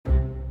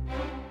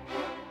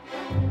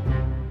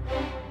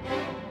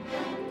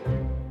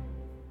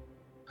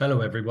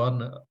Hello,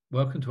 everyone.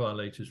 Welcome to our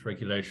latest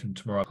Regulation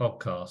Tomorrow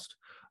podcast.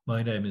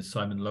 My name is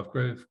Simon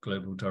Lovegrove,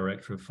 Global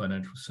Director of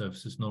Financial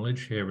Services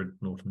Knowledge here at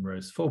Norton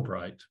Rose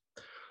Fulbright.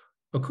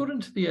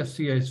 According to the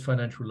FCA's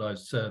Financial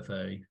Lives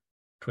Survey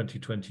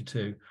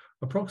 2022,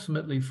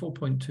 approximately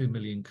 4.2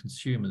 million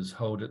consumers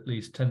hold at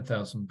least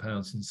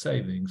 £10,000 in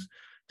savings,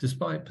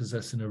 despite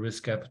possessing a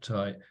risk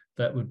appetite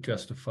that would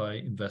justify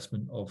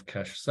investment of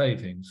cash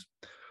savings.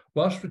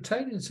 Whilst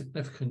retaining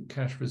significant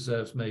cash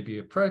reserves may be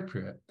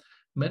appropriate,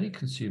 many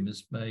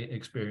consumers may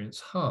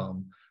experience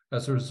harm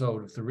as a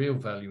result of the real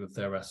value of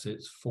their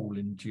assets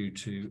falling due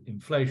to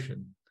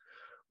inflation.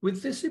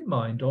 With this in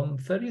mind, on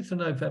 30th of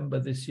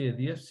November this year,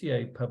 the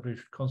FCA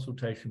published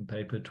Consultation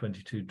Paper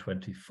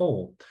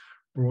 2224,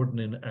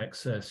 broadening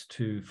access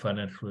to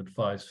financial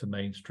advice for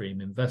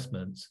mainstream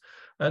investments.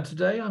 And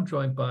today I'm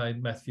joined by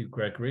Matthew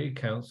Gregory,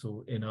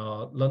 counsel in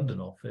our London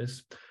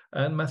office,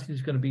 and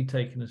Matthew's going to be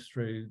taking us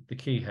through the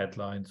key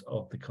headlines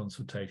of the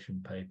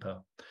consultation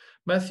paper.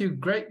 Matthew,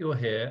 great you're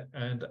here,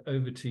 and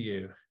over to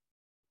you.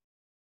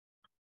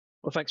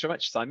 Well, thanks very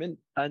much, Simon,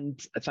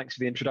 and thanks for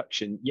the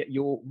introduction. Yeah,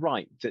 you're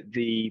right that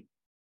the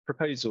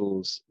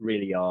proposals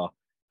really are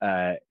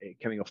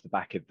coming off the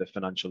back of the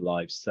Financial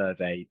Lives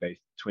Survey, both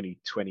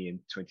 2020 and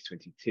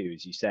 2022.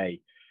 As you say,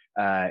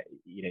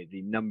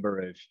 the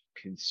number of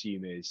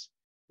consumers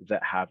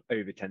that have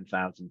over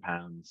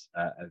 £10,000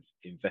 of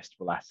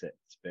investable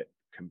assets, but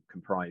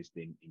comprised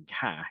in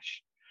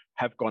cash,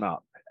 have gone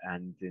up.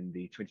 And in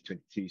the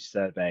 2022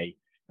 survey,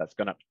 that's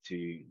gone up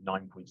to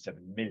 9.7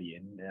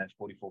 million,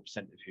 44%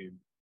 of whom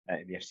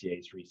in the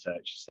FCA's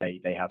research say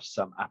they have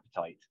some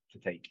appetite to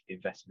take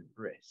investment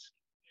risk.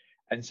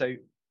 And so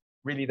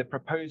really the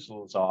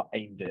proposals are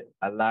aimed at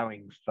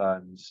allowing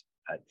firms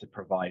to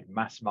provide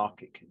mass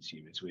market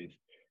consumers with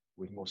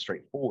more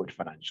straightforward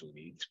financial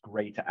needs,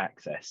 greater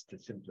access to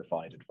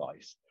simplified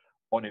advice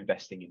on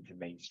investing into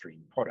mainstream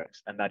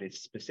products. And that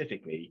is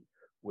specifically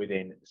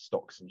within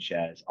stocks and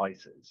shares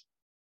ISAs.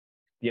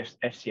 The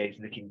FCA is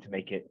looking to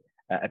make it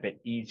a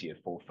bit easier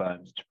for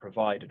firms to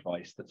provide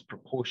advice that's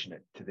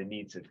proportionate to the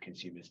needs of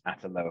consumers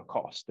at a lower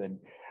cost. And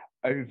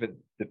over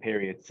the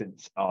period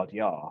since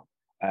RDR,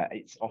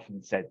 it's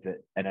often said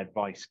that an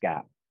advice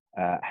gap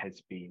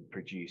has been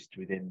produced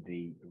within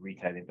the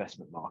retail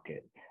investment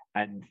market,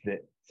 and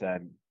that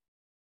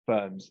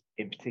firms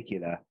in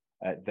particular,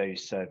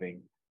 those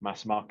serving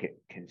mass market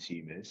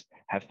consumers,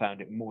 have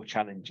found it more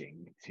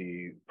challenging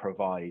to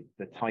provide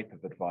the type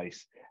of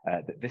advice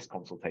that this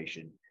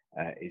consultation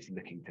is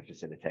looking to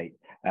facilitate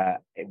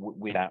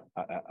without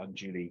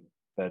unduly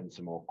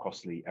burdensome or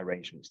costly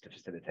arrangements to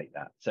facilitate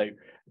that. So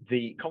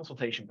the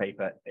consultation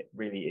paper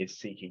really is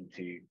seeking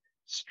to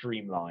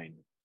streamline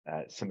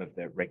some of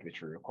the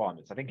regulatory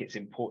requirements. I think it's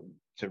important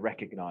to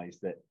recognise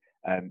that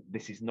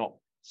this is not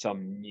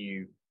some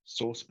new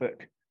source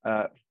book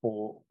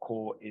for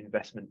core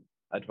investment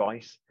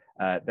advice.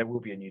 There will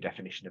be a new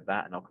definition of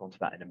that, and I'll come on to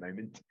that in a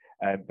moment.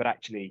 But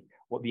actually,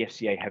 what the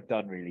FCA have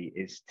done really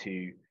is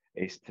to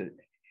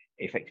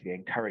effectively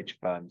encourage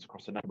firms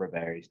across a number of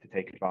areas to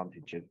take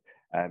advantage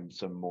of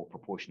some more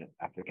proportionate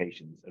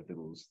applications of the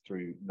rules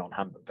through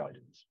non-handbook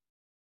guidance.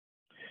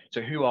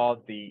 So who are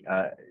the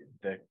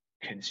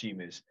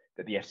consumers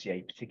that the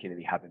FCA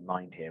particularly have in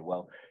mind here?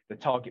 Well, the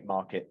target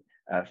market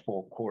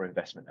for core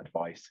investment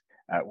advice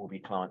will be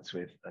clients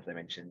with, as I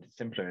mentioned,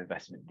 simpler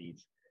investment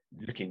needs,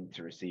 looking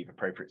to receive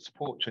appropriate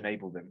support to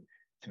enable them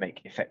to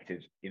make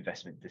effective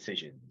investment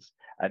decisions.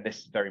 And this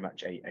is very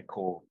much a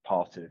core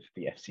part of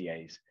the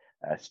FCA's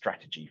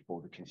strategy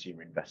for the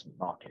consumer investment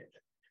market.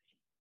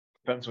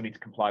 Firms will need to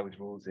comply with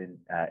rules in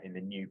the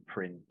new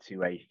PRIN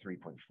 2A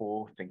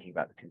 3.4, thinking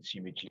about the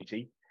consumer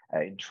duty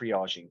in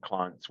triaging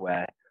clients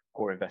where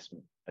core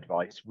investment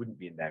advice wouldn't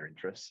be in their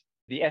interests.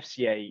 The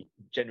FCA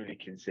generally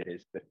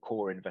considers that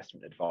core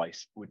investment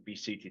advice would be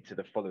suited to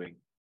the following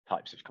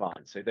types of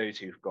clients. So those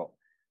who've got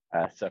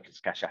surplus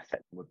cash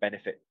assets and would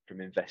benefit from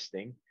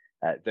investing,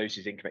 those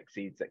whose income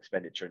exceeds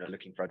expenditure and are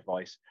looking for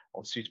advice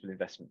on suitable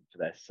investment for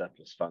their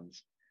surplus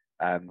funds,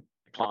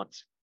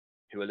 clients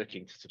who are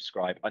looking to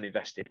subscribe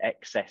uninvested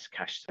excess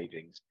cash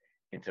savings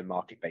into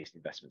market-based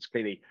investments.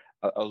 Clearly,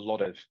 a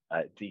lot of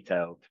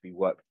detail to be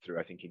worked through,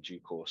 I think, in due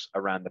course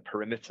around the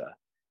perimeter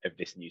of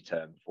this new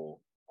term for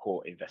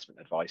core investment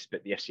advice,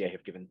 but the FCA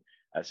have given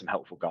some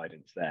helpful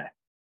guidance there.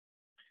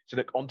 So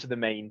look, onto the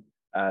main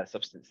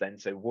substance then.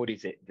 So what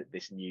is it that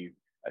this new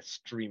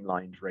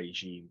streamlined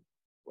regime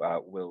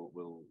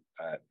will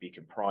be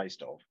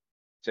comprised of?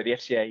 So the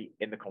FCA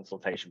in the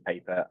consultation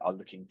paper are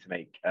looking to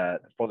make the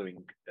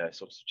following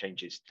sorts of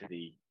changes to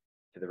the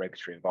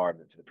regulatory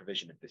environment for the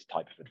provision of this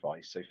type of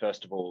advice. So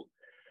first of all,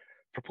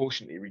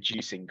 proportionately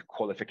reducing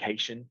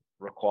qualification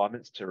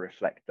requirements to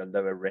reflect the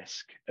lower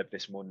risk of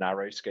this more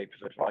narrow scope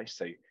of advice.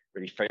 So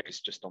really focus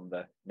just on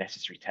the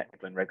necessary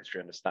technical and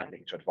regulatory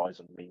understanding to advise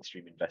on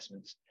mainstream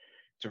investments,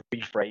 to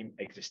reframe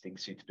existing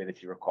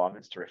suitability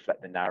requirements to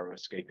reflect the narrower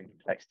scope and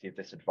complexity of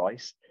this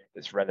advice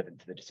that's relevant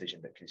to the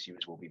decision that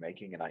consumers will be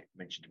making. And I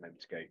mentioned a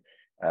moment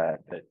ago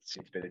the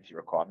suitability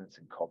requirements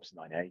in COBS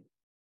 9A.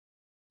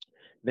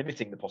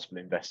 limiting the possible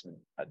investment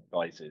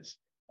advisors,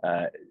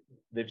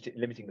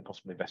 limiting the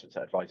possible investments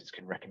that advisors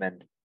can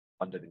recommend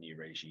under the new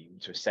regime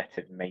to a set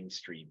of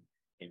mainstream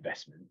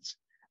investments,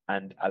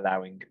 and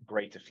allowing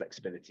greater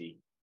flexibility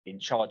in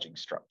charging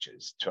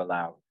structures to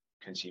allow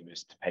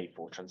consumers to pay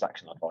for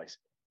transactional advice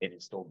in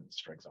installments,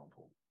 for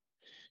example.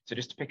 So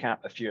just to pick out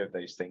a few of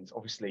those things,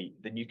 obviously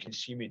the new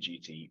Consumer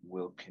Duty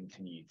will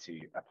continue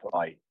to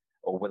apply,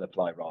 or will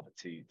apply rather,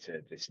 to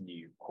this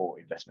new core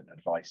investment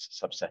advice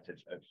subset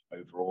of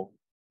overall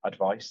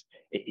advice.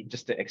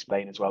 Just to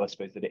explain as well, I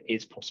suppose, that it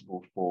is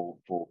possible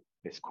for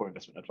this core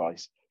investment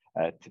advice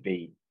to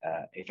be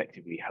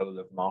effectively whole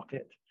of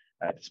market,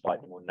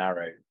 despite the more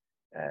narrow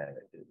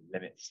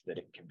limits that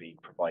it can be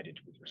provided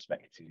with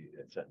respect to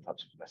certain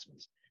types of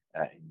investments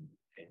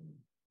in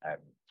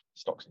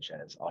stocks and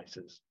shares,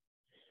 ISAs.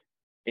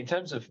 In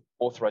terms of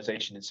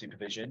authorization and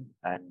supervision,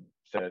 and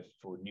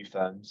for new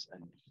firms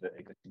and for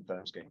existing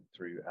firms going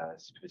through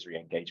supervisory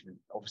engagement,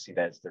 obviously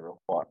there's the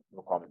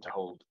requirement to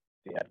hold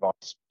the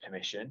advice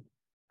permission.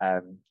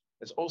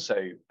 There's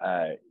also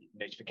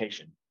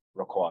notification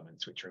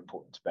requirements, which are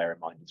important to bear in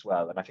mind as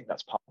well. And I think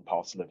that's part and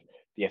parcel of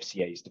the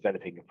FCA's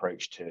developing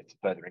approach to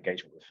further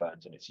engagement with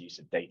firms and its use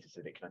of data,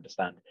 so that it can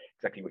understand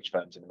exactly which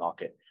firms in the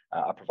market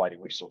are providing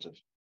which sort of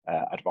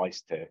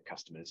advice to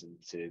customers, and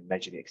to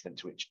measure the extent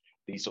to which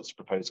these sorts of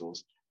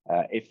proposals,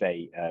 if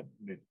they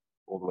move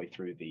all the way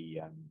through the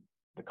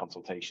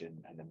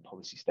consultation and then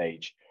policy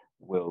stage,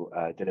 will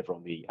deliver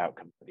on the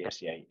outcome that the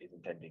FCA is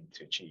intending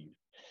to achieve.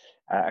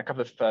 A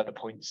couple of further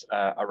points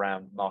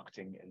around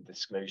marketing and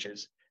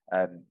disclosures.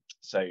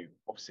 So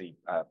obviously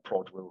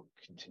PROD will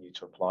continue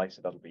to apply,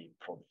 so that'll be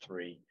PROD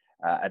 3,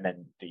 and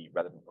then the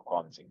relevant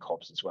requirements in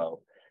COBS as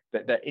well.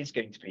 But there is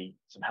going to be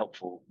some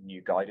helpful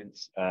new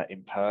guidance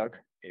in PERG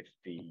if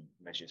the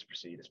measures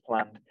proceed as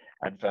planned,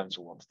 and firms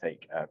will want to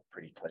take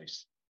pretty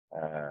close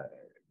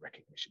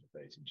recognition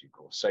of those in due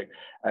course. So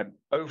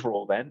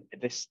overall then,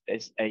 this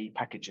is a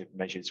package of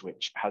measures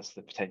which has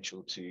the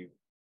potential to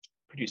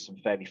produce some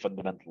fairly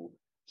fundamental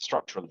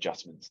structural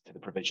adjustments to the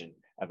provision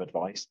of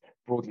advice,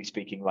 broadly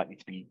speaking, likely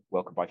to be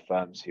welcomed by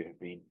firms who have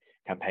been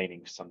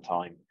campaigning for some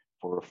time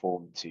for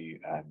reform to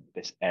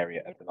this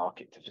area of the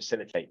market to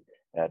facilitate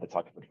the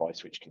type of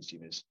advice which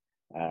consumers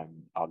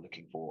are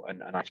looking for,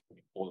 and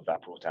actually all of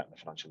that brought out in the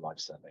Financial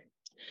Lives survey.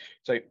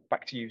 So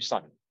back to you,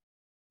 Simon.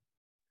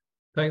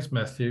 Thanks,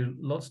 Matthew.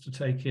 Lots to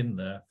take in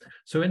there.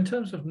 So in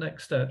terms of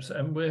next steps,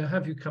 and we'll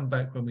have you come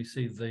back when we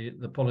see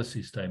the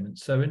policy statement.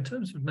 So in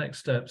terms of next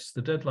steps,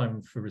 the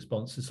deadline for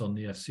responses on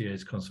the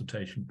FCA's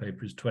consultation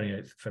paper is 28th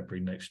of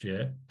February next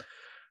year.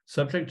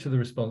 Subject to the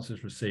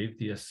responses received,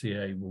 the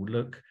FCA will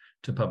look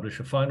to publish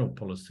a final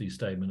policy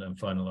statement and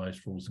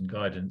finalised rules and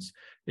guidance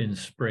in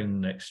spring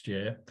next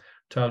year,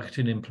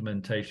 targeting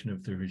implementation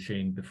of the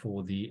regime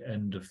before the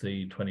end of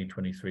the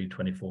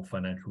 2023-24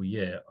 financial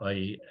year,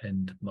 i.e.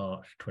 end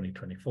March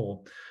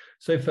 2024.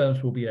 So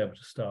firms will be able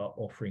to start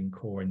offering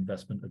core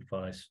investment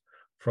advice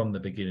from the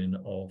beginning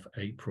of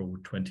April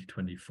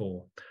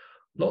 2024.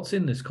 Lots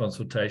in this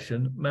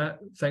consultation. Matt,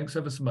 thanks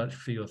ever so much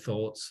for your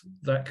thoughts.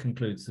 That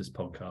concludes this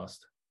podcast.